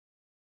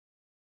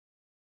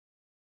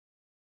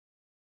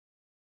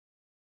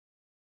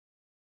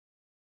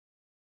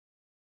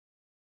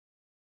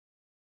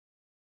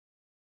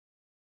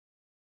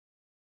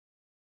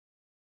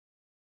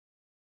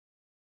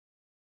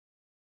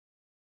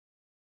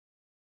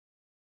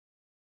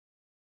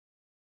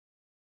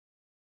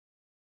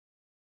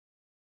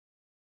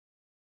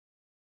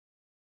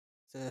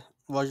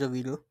watch the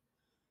video.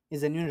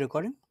 Is anyone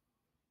recording?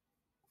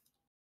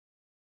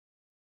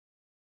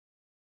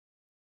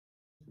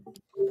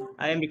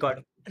 I am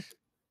recording.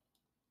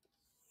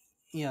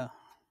 Yeah.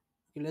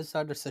 Okay, let's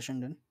start the session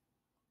then.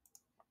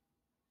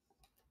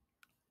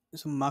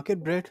 So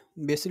market breadth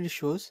basically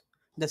shows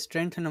the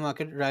strength in a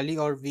market rally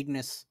or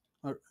weakness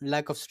or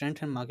lack of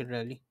strength in market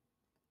rally.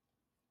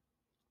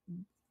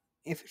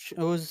 If it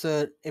shows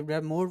if there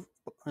are more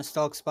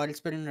stocks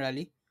participating in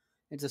rally,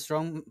 it's a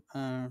strong.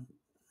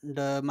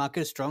 The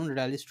market is strong, the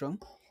rally is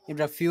strong. If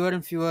there are fewer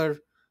and fewer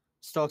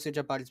stocks which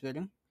are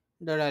participating,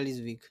 the rally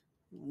is weak.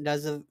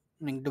 That's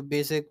the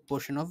basic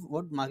portion of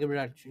what market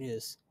breadth actually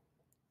is.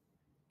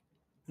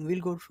 We'll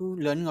go through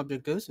learning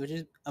objectives, which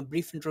is a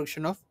brief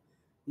introduction of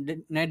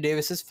Ned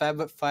Davis's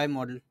Fab 5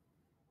 model.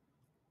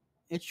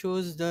 It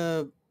shows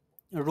the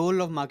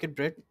role of market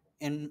breadth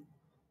in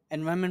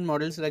environment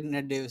models like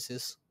Ned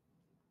Davis's.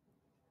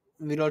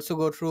 We'll also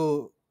go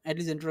through at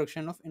least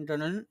introduction of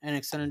internal and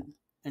external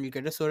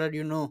indicators so that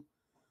you know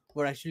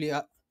what actually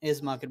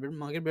is market breadth.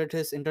 Market breadth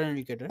is internal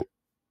indicator.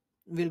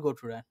 We'll go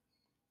through that.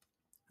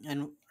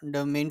 And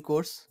the main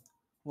course,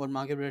 what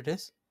market breadth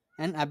is,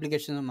 and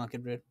applications of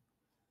market breadth.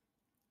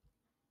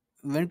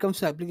 When it comes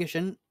to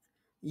application,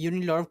 you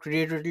need a lot of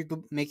creativity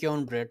to make your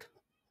own bread.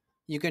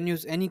 You can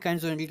use any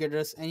kinds of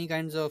indicators, any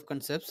kinds of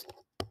concepts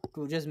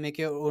to just make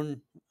your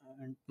own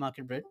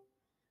market bread.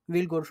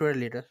 We'll go through it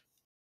later.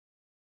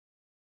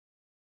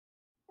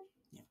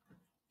 Yeah.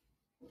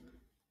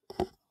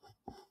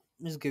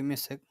 Just give me a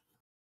sec.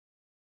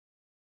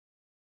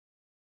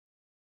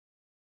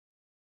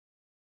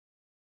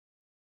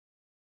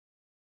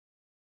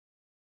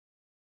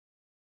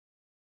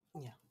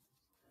 Yeah.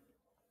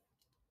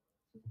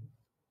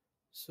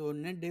 So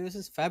Ned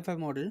Davis's Fab Five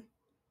model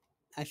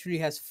actually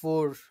has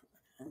four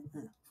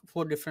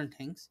different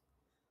things.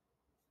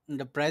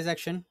 The price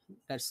action,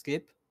 that's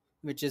skip,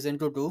 which is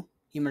into two.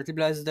 He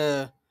multiplies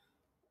the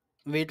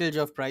weightage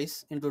of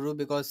price into two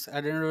because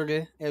at the end of the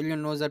day,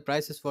 everyone knows that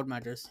price is what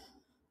matters.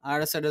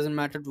 RSI doesn't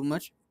matter too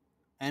much,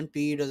 and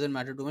PE doesn't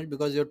matter too much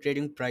because you're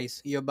trading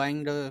price. You're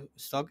buying the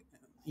stock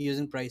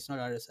using price, not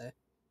RSI.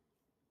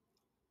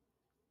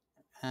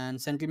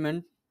 And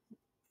sentiment,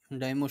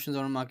 the emotions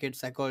on the market,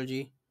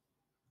 psychology,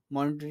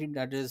 monetary,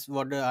 that is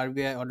what the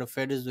RBI or the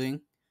Fed is doing,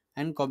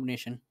 and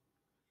combination.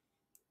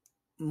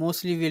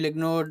 Mostly we'll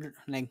ignore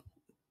like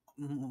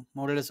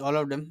more or less all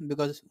of them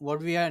because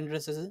what we are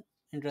interested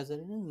in is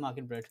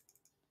market breadth.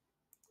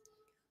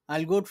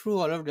 I'll go through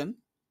all of them.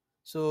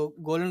 So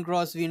golden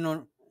cross we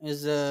know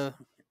is a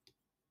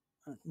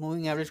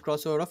moving average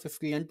crossover of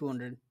 50 and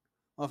 200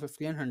 or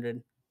 50 and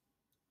 100.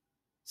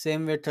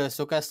 Same with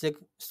stochastic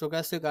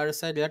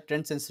RSI. They are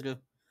trend sensitive.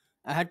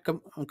 I had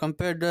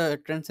compared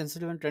the trend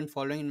sensitive and trend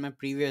following in my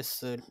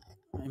previous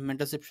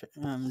mentorship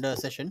the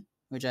session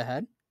which I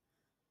had.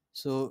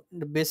 So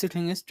the basic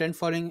thing is trend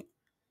following.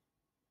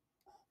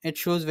 It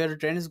shows where the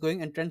trend is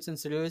going, and trend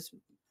sensitive is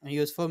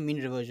used for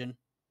mean reversion.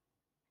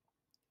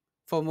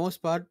 For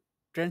most part,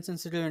 trend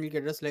sensitive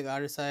indicators like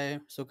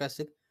RSI,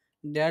 stochastic,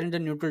 they are in the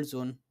neutral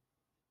zone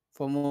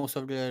for most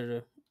of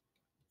their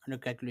under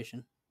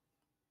calculation.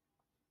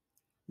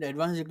 The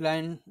advanced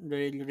decline,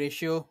 the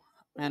ratio,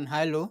 and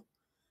high low,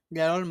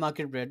 they are all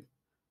market bred.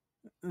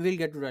 We'll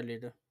get to that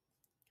later.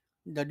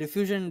 The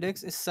diffusion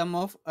index is sum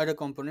of other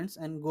components,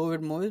 and go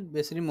with more is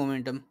basically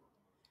momentum.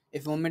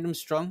 If momentum is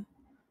strong,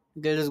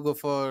 they'll just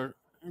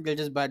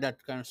buy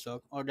that kind of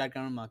stock or that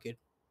kind of market.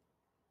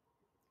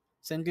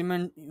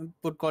 Sentiment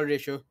put call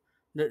ratio.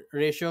 The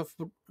ratio of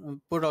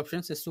put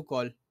options is to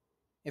call.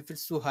 If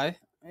it's too high,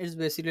 it's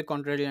basically a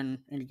contrarian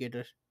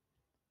indicator.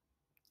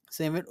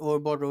 Same with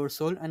overbought,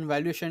 oversold, and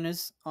valuation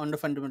is on the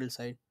fundamental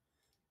side.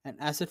 And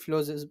asset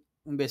flows is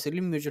basically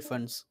mutual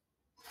funds.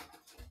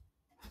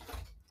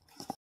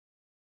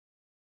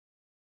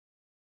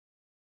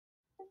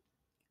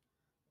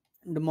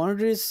 The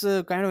monitor is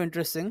kind of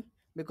interesting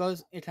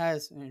because it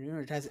has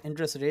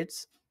interest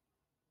rates,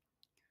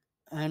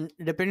 and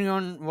depending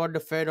on what the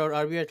Fed or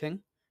RBI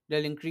think,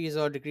 they'll increase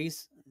or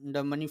decrease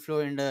the money flow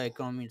in the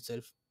economy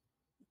itself,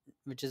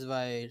 which is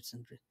why it's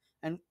interesting.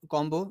 And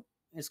combo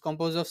is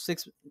composed of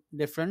six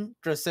different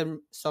trusted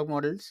stock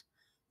models,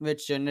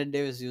 which Ned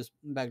Davis used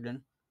back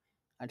then.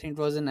 I think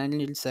it was in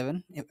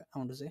 1987, if I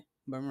want to say,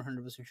 but I'm not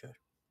 100% sure.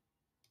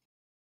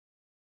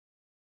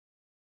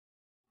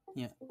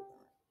 Yeah.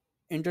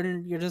 Internal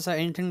indicators are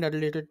anything that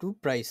related to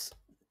price.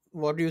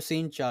 What do you see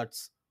in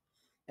charts?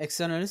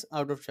 External is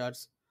out of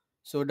charts.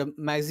 So the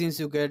magazines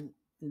you get,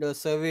 the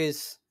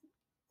surveys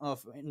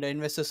of the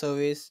investor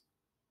surveys,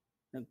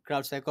 the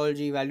crowd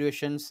psychology,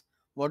 valuations,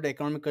 what the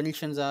economic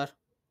conditions are,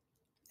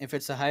 if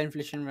it's a high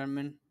inflation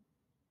environment,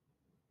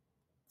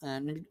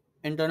 and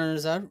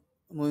internals are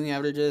moving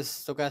averages,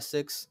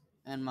 stochastics,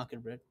 and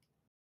market breadth.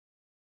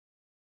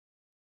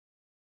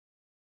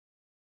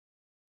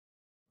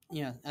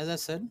 Yeah, as I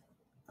said,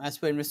 as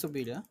per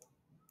Investopedia,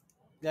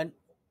 then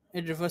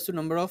it refers to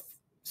number of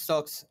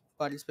stocks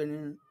participating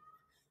in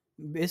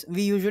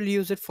we usually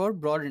use it for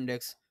broad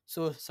index,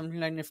 so something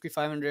like Nifty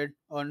 500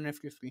 or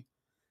Nifty 50.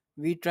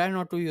 We try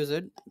not to use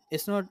it.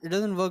 It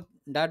doesn't work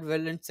that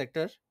well in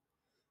sector,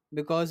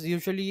 because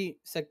usually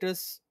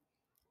sectors,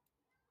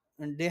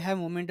 they have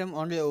momentum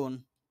on their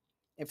own.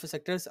 If a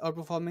sector is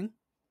outperforming,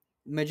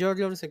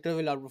 majority of the sector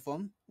will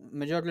outperform.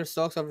 Majority of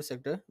stocks of the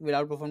sector will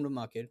outperform the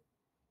market,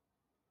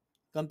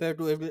 compared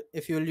to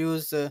if you'll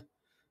use the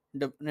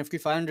Nifty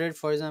 500,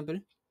 for example,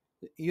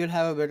 you'll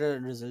have a better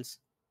results.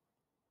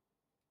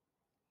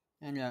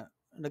 And yeah,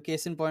 the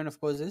case in point, of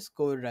course, is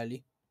COVID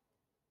rally.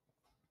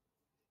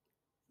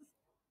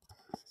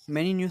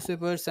 Many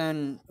newspapers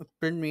and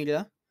print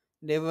media,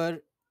 they were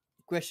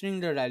questioning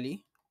the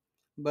rally,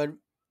 but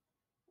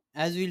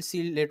as we'll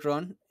see later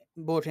on,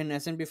 both in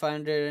S&P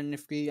 500 and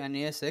Nifty and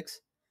ASX,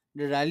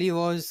 the rally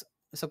was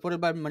supported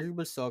by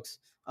multiple stocks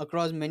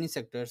across many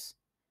sectors,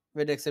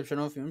 with the exception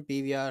of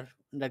PVR,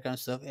 that kind of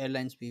stuff,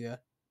 airlines PVR,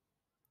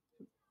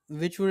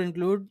 which would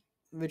include,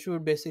 which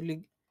would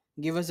basically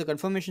give us a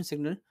confirmation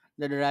signal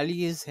that the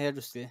rally is here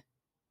to stay.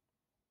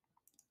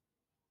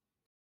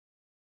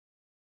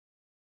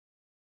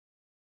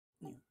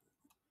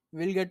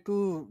 We'll get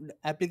to the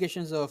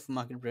applications of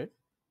market breadth.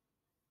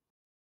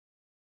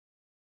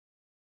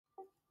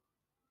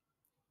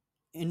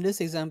 In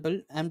this example,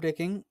 I'm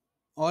taking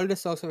all the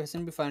stocks of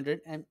S&P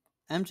 500 and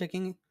I'm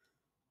checking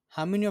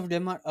how many of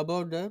them are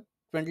above the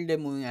 20-day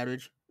moving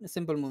average, the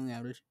simple moving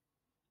average.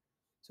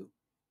 So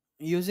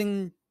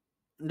using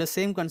the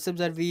same concepts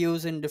that we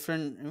use in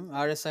different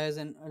RSIs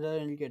and other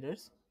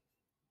indicators.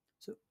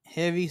 So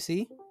here we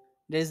see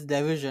there's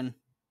diversion.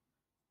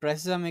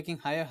 Prices are making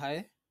higher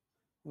high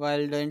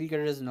while the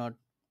indicator is not.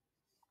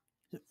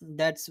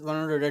 That's one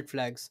of the red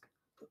flags.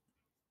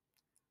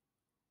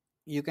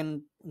 You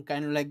can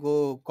kind of like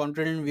go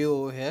contrarian view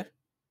over here,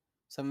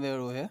 somewhere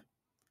over here.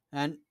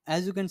 And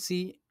as you can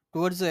see,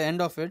 towards the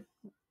end of it,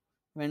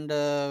 when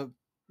the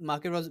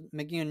market was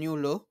making a new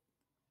low,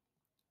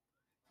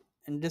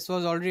 and this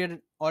was already at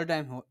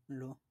all-time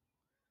low,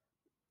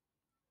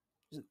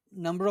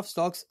 number of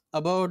stocks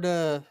above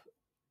the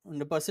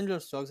percentage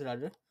of stocks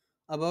rather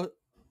above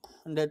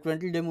the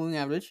 20-day moving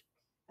average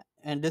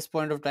at this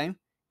point of time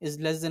is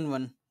less than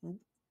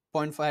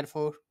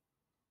 1.54,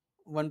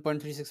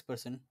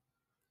 1.36%,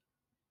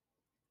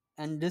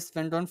 and this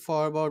went on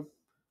for about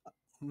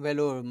well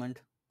over a month.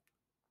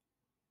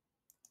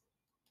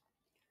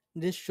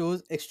 This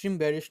shows extreme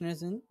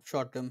bearishness in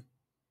short term.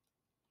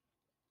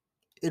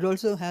 It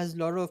also has a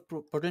lot of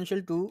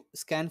potential to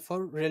scan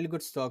for really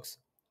good stocks.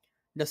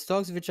 The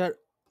stocks which are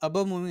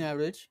above moving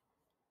average,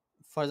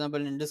 for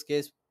example, in this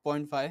case, zero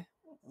point 0.5,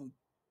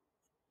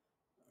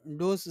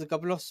 those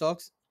couple of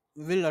stocks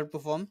will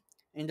outperform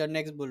in the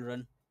next bull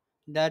run.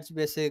 That's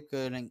basic.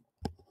 Like,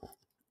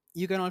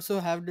 you can also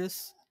have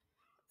this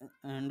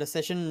and the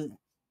session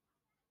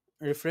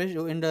refresh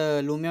in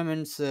the Lumia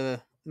Men's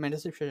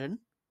mentorship session,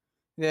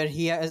 where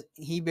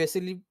he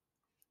basically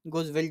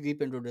goes very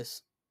deep into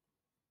this.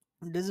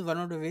 This is one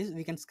of the ways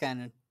we can scan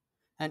it.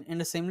 And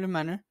in a similar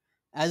manner,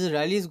 as the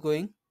rally is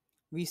going,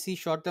 we see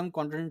short-term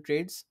content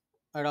trades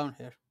around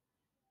here.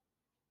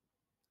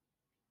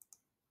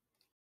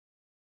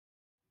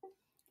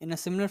 In a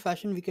similar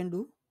fashion, we can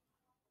do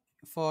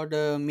for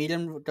the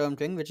medium-term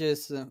thing, which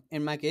is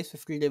in my case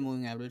 50-day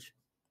moving average.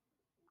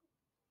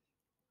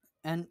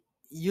 And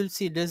you'll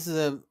see there's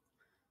a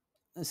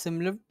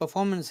similar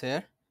performance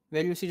here,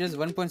 where you see just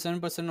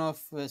 1.7%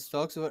 of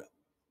stocks were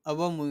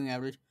above moving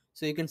average.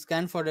 So you can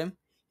scan for them.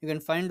 You can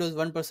find those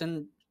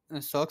 1%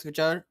 stocks which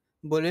are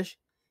bullish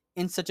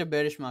in such a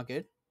bearish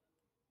market,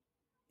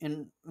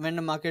 in when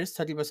the market is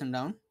 30%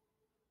 down,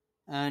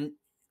 and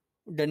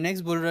the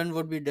next bull run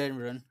would be dead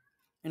run.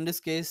 In this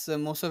case,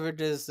 most of it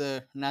is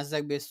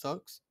Nasdaq based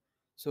stocks,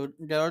 so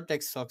there are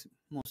tech stocks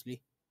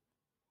mostly.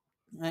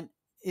 And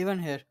even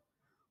here,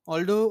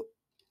 although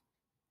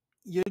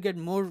you'll get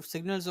more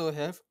signals over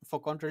here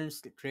for contrarian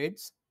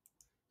trades,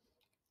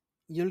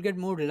 you'll get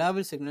more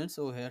reliable signals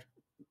over here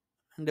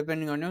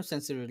depending on your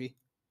sensitivity.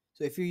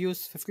 So if you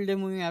use 50-day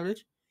moving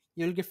average,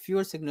 you'll get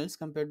fewer signals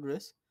compared to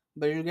this,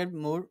 but you'll get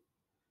more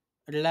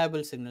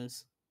reliable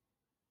signals.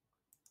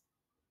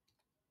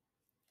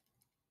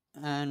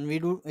 And we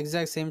do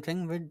exact same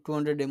thing with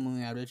 200-day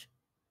moving average.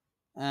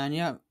 And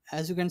yeah,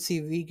 as you can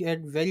see, we get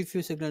very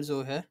few signals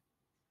over here,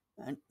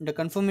 and the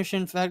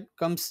confirmation fact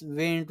comes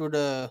way into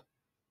the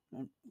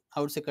uh, I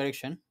would say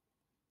correction.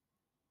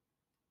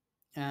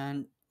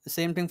 And the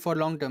same thing for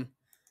long term.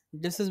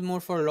 This is more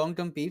for long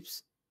term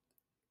peeps.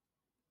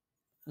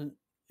 uh,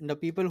 the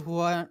people who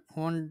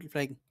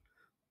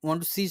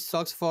want to see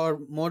stocks for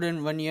more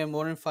than 1 year,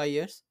 more than 5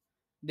 years,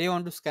 they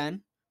want to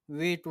scan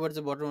way towards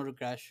the bottom of the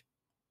crash.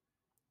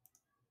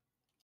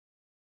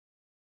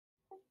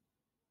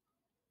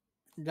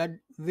 That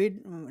way,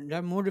 there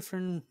are more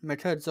different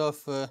methods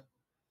of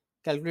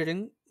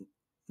calculating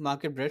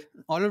market breadth.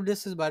 All of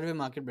this is, by the way,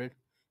 market breadth.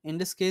 In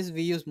this case,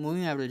 we use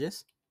moving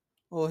averages.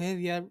 Oh, here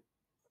we are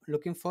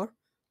looking for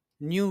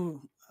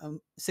new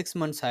 6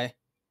 months high.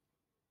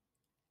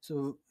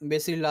 So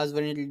basically, last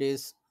 180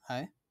 days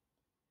high.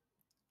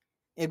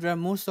 If there are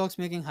more stocks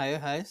making higher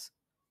highs,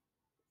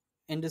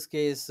 in this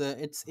case,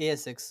 it's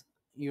ASX.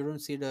 You don't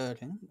see the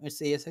thing.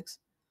 It's ASX.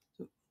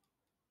 So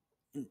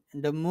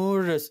the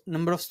more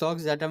number of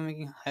stocks that are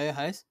making higher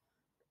highs,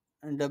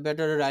 and the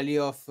better the rally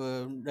of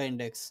the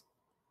index.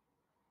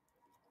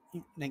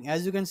 Like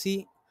as you can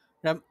see,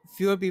 there are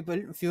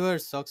fewer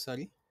stocks,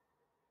 sorry,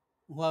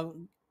 who are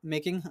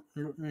making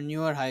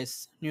newer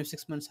highs, new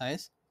 6 months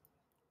highs,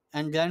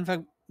 and they are in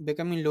fact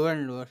becoming lower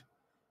and lower,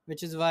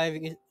 which is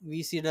why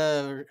we see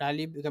the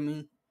rally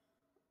becoming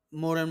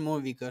more and more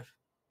weaker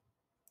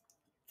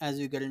as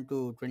we get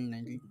into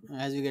 2019,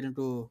 as we get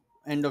into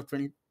end of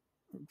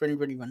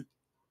 2021.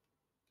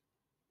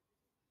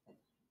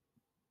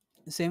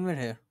 Same way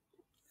here.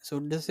 So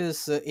this is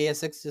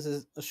ASX, this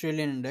is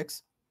Australian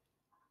index,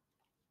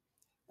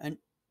 and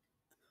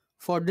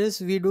for this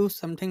we do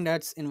something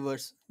that's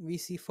inverse. We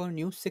see for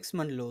new 6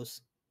 month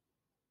lows.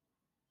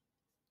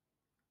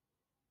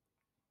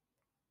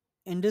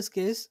 In this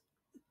case,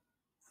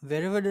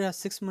 wherever there are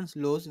 6 months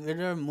lows, where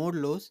there are more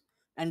lows,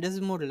 and this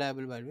is more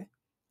reliable by the way,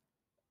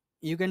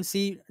 you can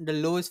see the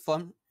low is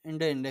formed in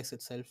the index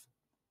itself.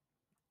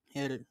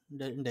 Here,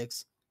 the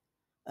index,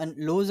 and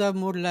lows are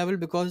more reliable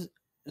because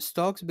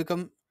stocks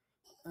become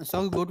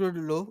stocks go to the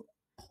low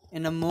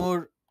in a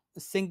more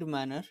synced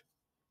manner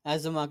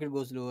as the market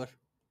goes lower.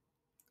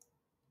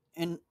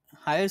 In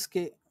higher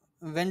scale,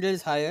 when there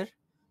is higher,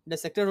 the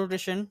sector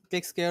rotation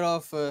takes care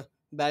of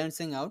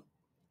balancing out,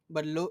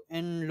 but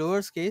in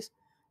lower case,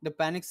 the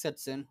panic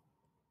sets in.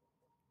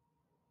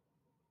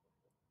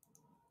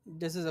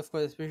 This is of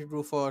course especially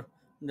true for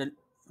the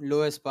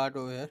lowest part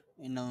over here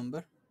in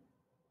November.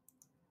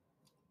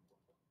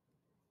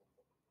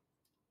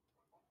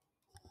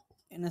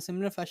 In a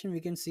similar fashion, we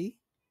can see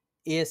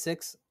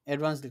ASX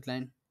advanced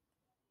decline.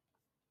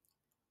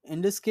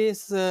 In this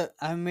case,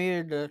 I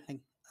made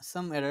like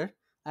some error.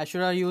 I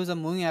should have used a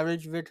moving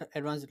average with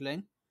advanced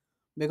decline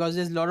because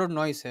there's a lot of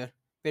noise here.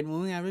 With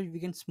moving average, we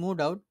can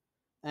smooth out,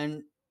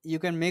 and you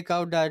can make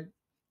out that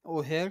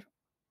over here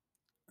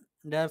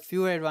there are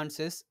fewer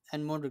advances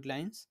and more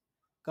declines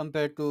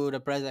compared to the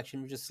price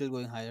action, which is still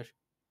going higher.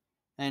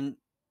 And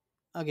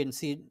again,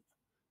 see,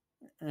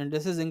 and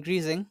this is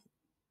increasing,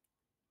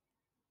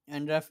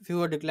 and there are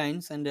fewer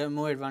declines and there are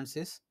more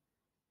advances,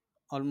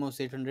 almost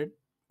 800,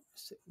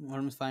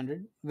 almost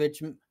 500,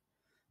 which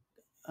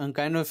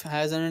kind of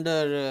has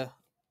another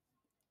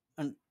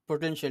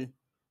potential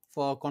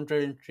for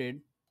contrarian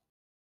trade.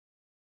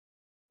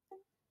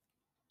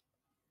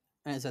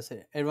 As I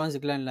said, advanced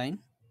decline line.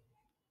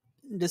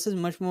 This is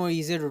much more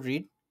easier to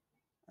read,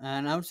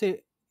 and I would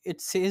say it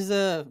says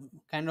the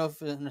kind of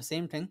the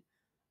same thing,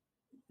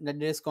 that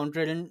there is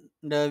contrarian.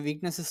 The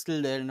weakness is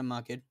still there in the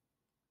market.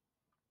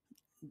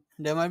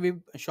 There might be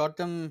a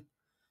short-term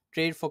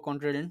trade for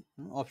contrarian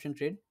option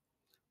trade,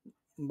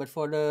 but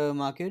for the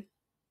market,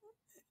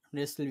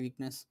 there's still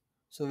weakness.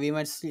 So we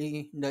might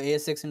see the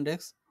ASX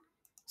index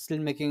still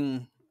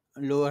making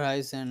lower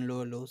highs and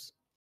lower lows.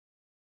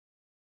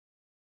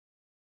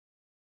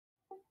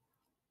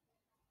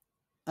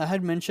 I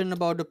had mentioned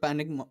about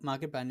the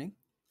market panic.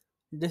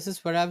 This is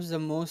perhaps the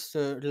most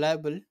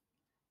reliable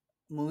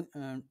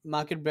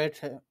market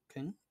breadth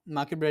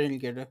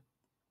indicator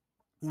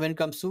when it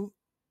comes to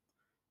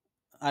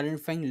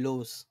identifying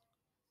lows.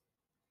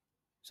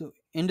 So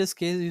in this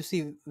case, you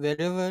see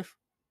wherever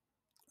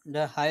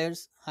the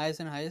highs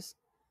and highs,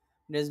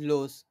 there's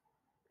lows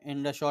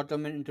in the short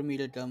term and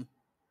intermediate term.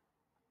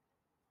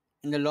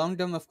 In the long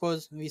term, of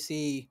course, we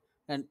see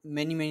that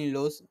many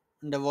lows.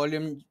 The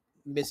volume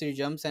basically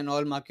jumps, and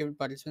all market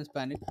participants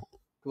panic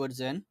towards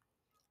the end.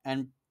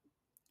 And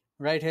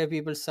right here,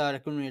 people start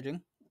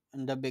accumulating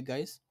in the big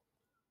guys.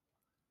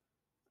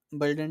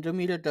 But in the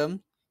intermediate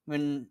term,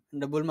 when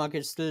the bull market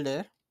is still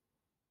there,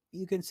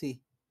 you can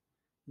see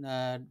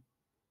that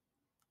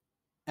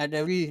at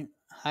every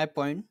high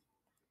point,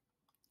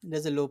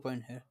 there's a low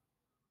point here.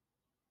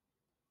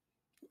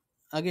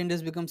 Again,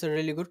 this becomes a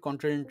really good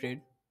contrarian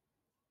trade.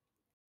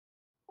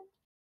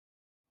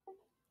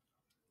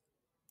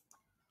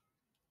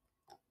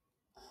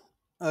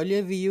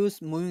 Earlier, we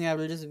used moving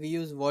averages, we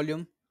use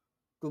volume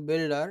to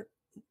build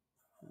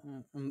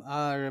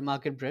our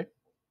market breadth.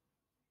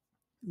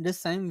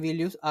 This time, we'll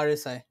use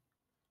RSI.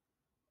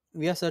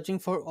 We are searching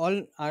for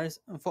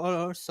for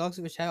all our stocks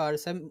which have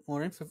RSI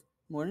more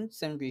than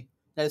 70.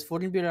 That is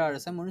 14 period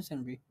RSI more than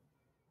 70.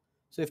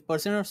 So if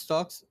percent of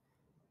stocks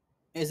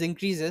is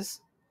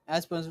increases,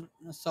 as percent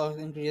of stocks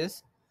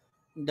increases,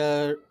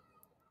 the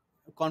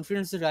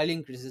confidence rally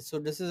increases. So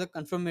this is a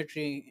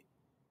confirmatory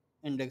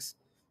index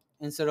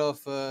instead of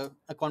a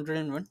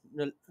contrarian one,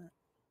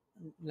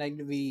 like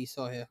we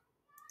saw here.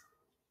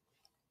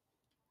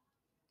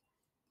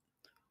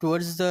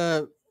 Towards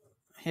the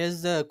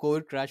Here's the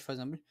COVID crash, for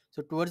example.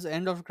 So towards the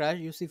end of crash,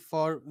 you see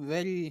for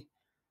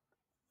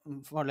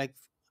like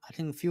I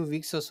think few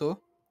weeks or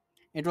so,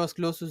 it was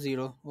close to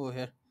zero over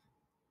here.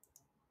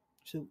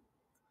 So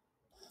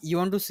you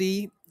want to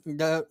see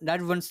the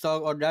that one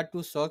stock or that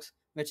two stocks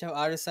which have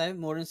RSI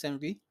more than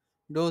 70.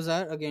 Those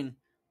are again,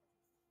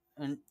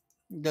 and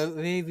the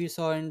way we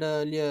saw in the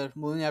earlier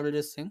moving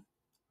averages thing,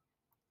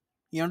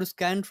 you want to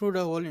scan through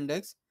the whole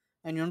index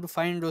and you want to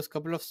find those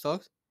couple of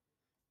stocks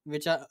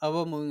which are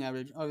above moving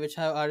average or which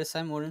have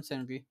RSI more than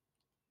 70.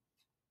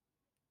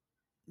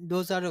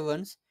 Those are the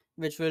ones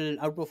which will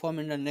outperform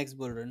in the next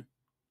bull run.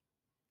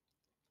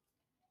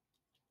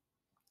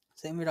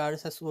 Same with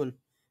RSI Sol.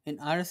 In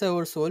RSI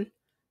over Sol,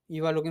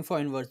 you are looking for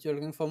inverse. You're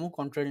looking for more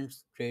contrarian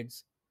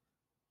trades.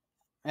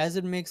 As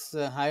it makes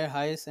higher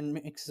highs and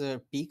makes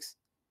peaks,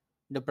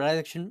 the price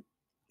action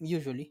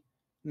usually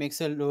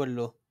makes a lower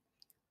low.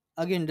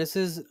 Again, this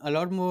is a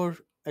lot more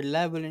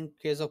reliable in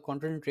case of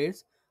contrarian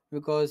trades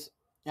because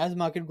as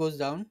market goes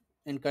down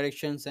in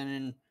corrections and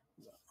in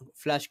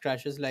flash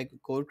crashes like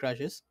core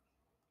crashes,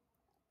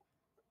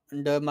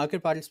 the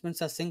market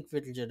participants are synced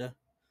with each other.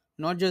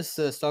 Not just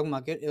stock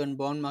market, even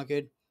bond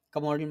market,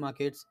 commodity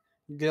markets,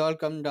 they all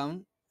come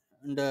down.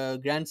 The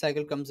grand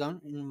cycle comes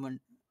down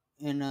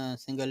in a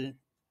single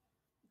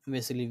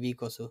basically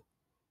week or so.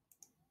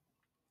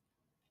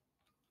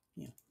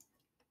 Yeah.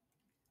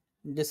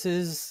 This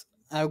is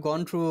I've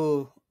gone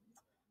through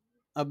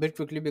a bit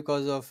quickly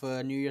because of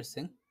New Year's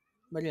thing,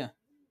 but yeah,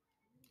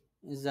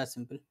 it's that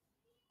simple.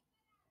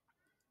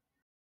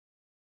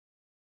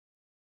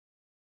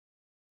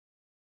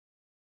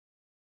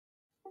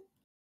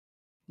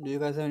 Do you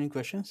guys have any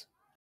questions?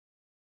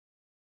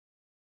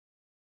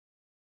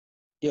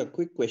 Yeah,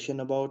 quick question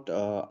about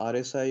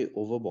RSI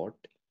overbought.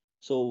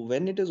 So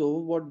when it is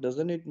overbought,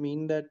 doesn't it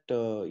mean that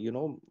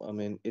I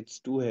mean, it's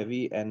too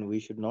heavy and we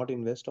should not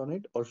invest on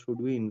it, or should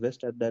we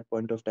invest at that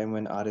point of time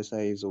when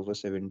RSI is over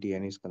 70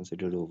 and is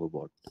considered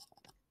overbought?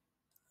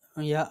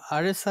 Yeah,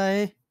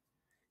 RSI.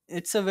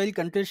 It's a very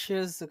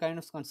contentious kind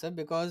of concept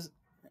because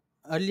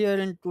earlier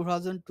in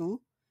 2002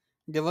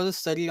 there was a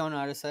study on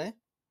RSI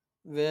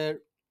where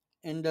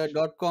in the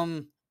dot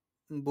com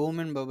boom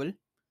and bubble,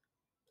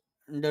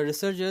 the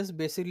researchers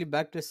basically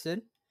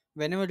backtested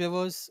whenever there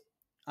was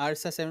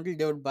RSI 70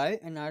 they would buy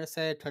and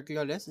RSI 30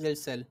 or less they'll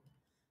sell,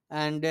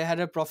 and they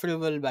had a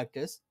profitable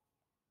backtest.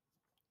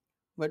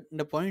 But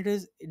the point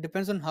is it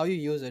depends on how you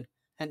use it,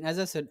 and as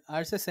I said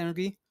RSI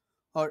 70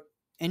 or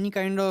any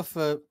kind of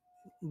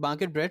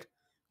market breadth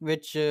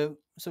which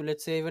so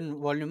let's say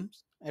even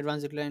volumes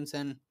advanced declines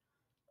and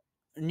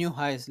new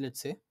highs,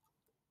 let's say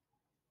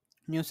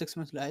new 6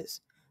 months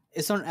highs,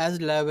 it's not as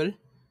reliable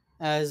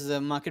as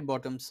market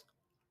bottoms.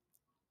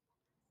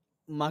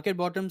 Market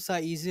bottoms are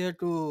easier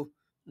to,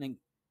 like,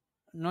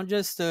 not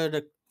just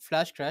the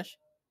flash crash,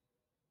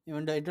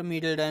 even the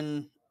intermediate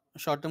and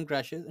short term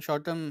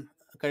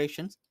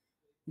corrections,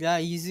 they are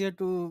easier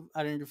to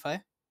identify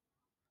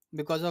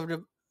because of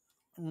the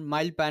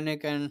mild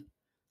panic and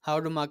how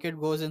the market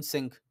goes in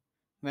sync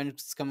when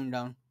it's coming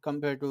down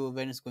compared to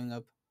when it's going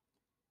up.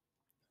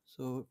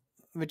 So,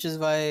 which is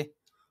why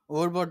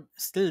overbought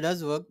still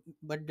does work,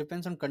 but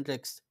depends on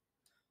context.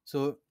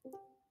 So,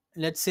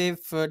 let's say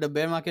if the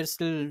bear market is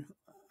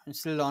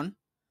still on,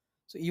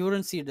 so you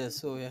wouldn't see this.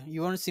 So yeah,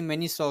 you won't see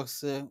many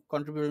stocks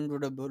contributing to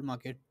the bull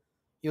market.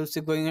 You'll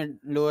see going at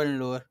lower and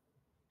lower.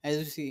 As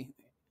you see,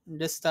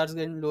 this starts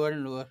getting lower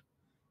and lower,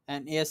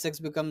 and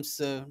ASX becomes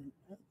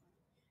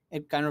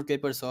it kind of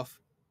tapers off.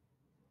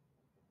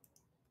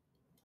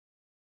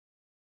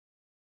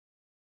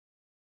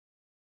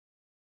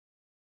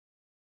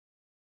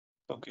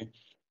 Okay.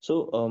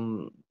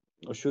 So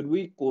should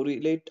we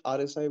correlate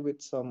RSI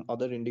with some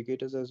other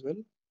indicators as well?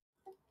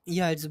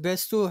 Yeah, it's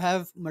best to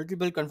have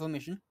multiple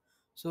confirmation.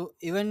 So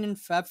even in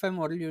Fab Five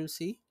model, you'll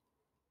see,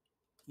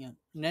 yeah,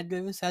 Ned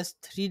Davis has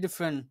three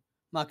different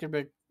market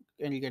breadth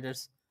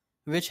indicators,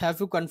 which have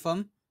to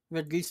confirm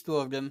with these two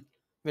of them,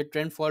 with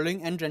trend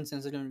following and trend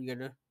sensitive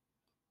indicator.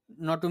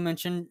 Not to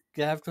mention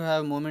they have to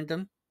have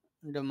momentum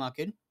in the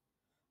market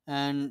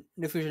and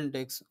diffusion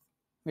index,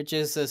 which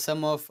is a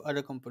sum of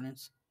other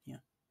components. Yeah.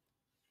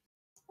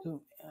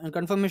 So and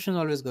confirmation is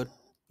always good.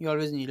 You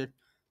always need it.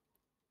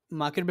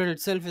 Market breadth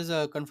itself is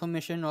a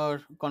confirmation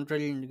or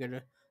contrary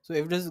indicator. So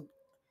if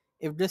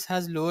this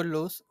has lower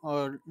lows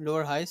or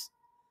lower highs,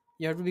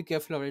 you have to be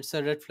careful of it. It's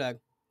a red flag.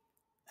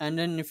 And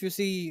then if you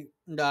see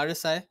the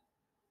RSI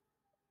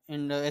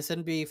in the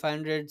S&P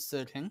 500's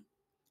thing,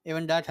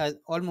 even that has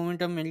all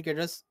momentum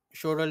indicators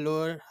show a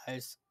lower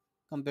highs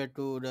compared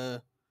to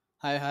the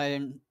high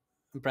and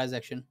price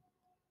action.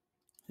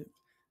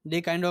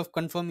 They kind of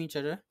confirm each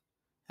other,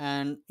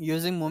 and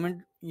using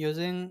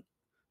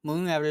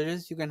moving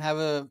averages, you can have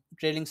a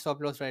trailing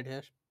stop loss right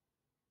here.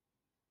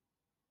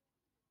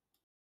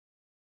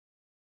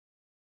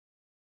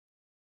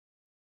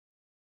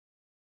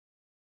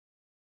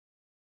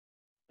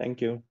 Thank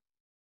you.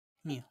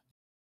 Yeah.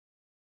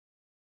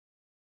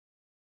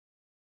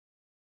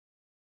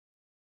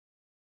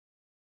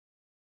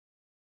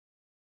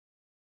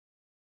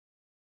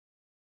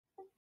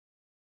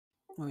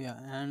 Oh yeah,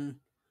 and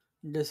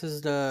this is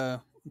the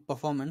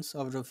performance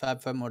of the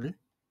Fab Five model.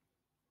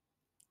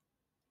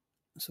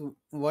 So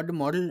what the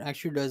model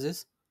actually does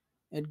is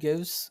it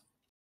gives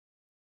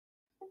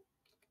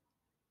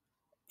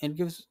it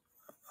gives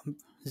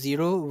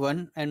 0,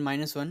 1, and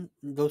 -1,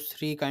 those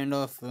three kind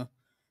of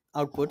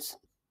outputs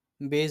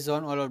based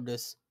on all of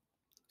this.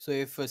 So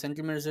if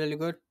sentiment is really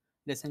good,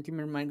 the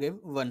sentiment might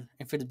give 1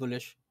 if it's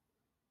bullish.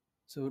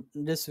 So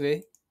this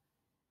way,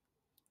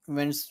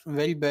 when it's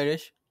very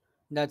bearish,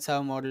 that's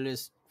how model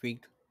is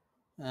tweaked,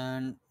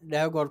 and they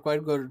have got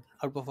quite good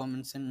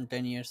outperformance in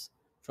 10 years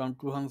from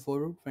 2004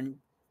 to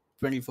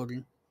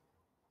 2014.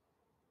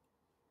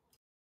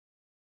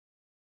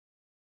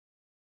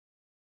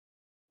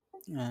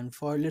 And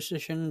for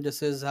illustration,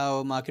 this is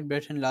how market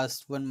breadth in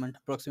last 1 month,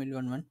 approximately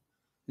 1 month,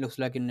 looks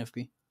like in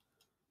Nifty.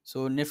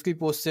 So Nifty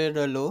posted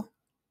a low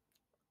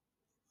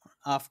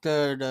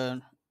after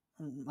the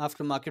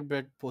after market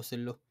breadth posted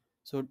low.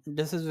 So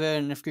this is where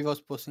Nifty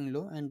was posting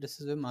low, and this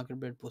is where market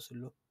breadth posted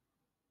low.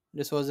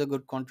 This was a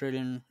good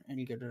contrarian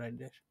indicator right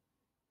there.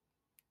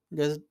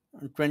 There's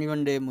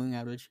 21-day moving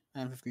average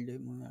and 50-day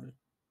moving average.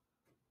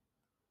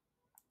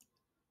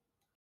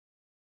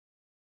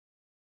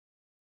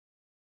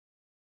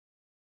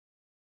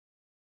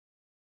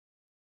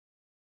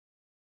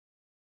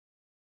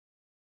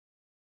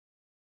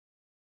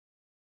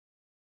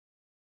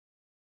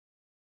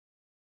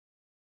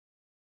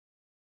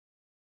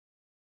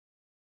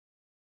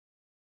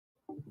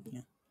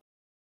 Yeah.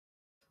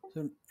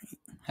 So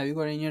have you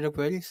got any other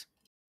queries?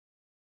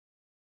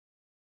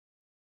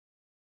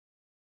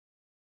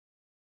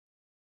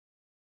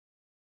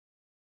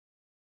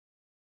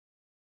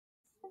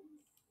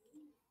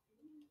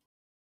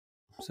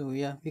 So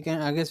yeah, we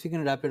can. I guess we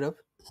can wrap it up.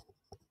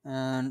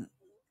 And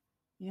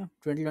yeah,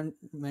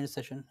 21-minute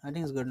session. I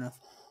think it's good enough.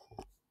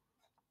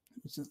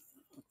 It's a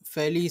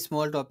fairly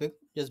small topic,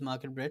 just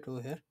market breadth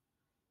over here.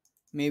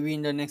 Maybe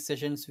in the next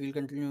sessions we'll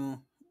continue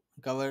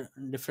cover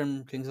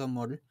different things of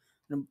model.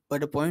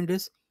 But the point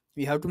is,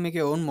 we have to make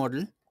your own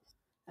model,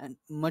 and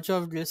much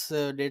of this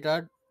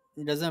data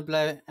doesn't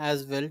apply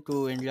as well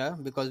to India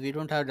because we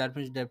don't have that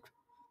much depth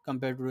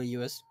compared to the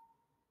US.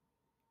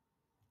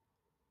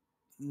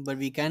 But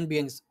we can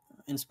be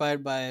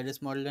inspired by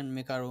this model and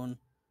make our own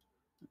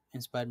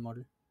inspired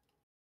model.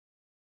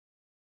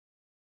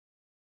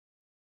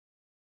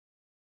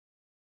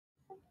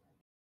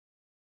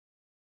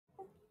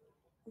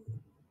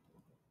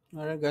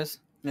 All right, guys,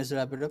 let's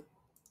wrap it up.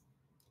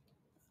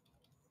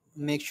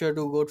 Make sure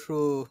to go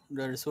through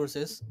the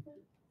resources,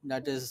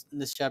 that is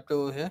this chapter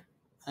over here,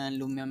 and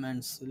Lumia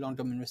Man's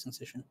long-term investing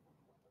session.